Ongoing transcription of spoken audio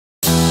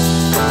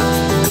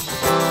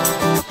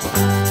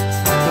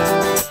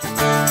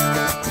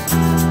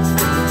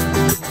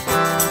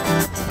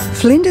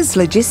Flinders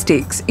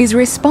Logistics is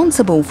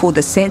responsible for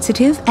the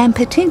sensitive and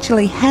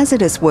potentially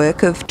hazardous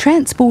work of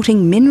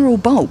transporting mineral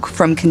bulk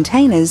from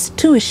containers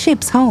to a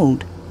ship's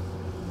hold.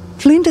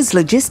 Flinders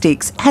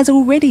Logistics has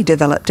already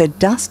developed a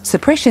dust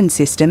suppression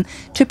system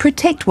to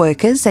protect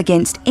workers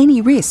against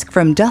any risk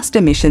from dust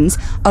emissions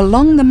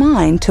along the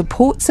mine to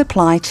port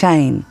supply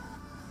chain.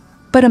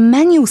 But a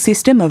manual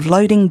system of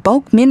loading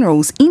bulk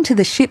minerals into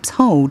the ship's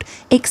hold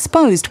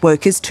exposed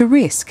workers to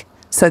risk,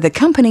 so the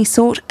company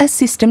sought a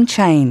system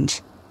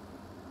change.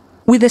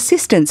 With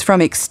assistance from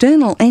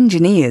external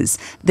engineers,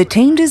 the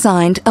team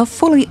designed a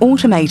fully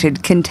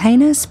automated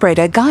container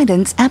spreader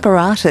guidance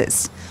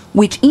apparatus,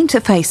 which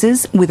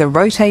interfaces with a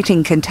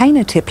rotating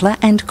container tippler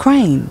and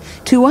crane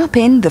to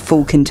upend the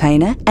full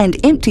container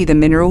and empty the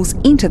minerals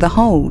into the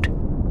hold.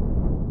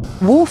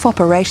 Wharf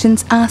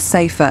operations are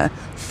safer,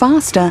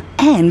 faster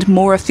and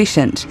more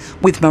efficient,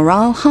 with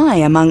morale high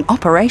among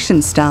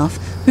operations staff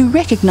who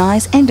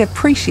recognise and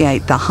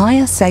appreciate the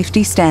higher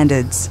safety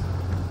standards.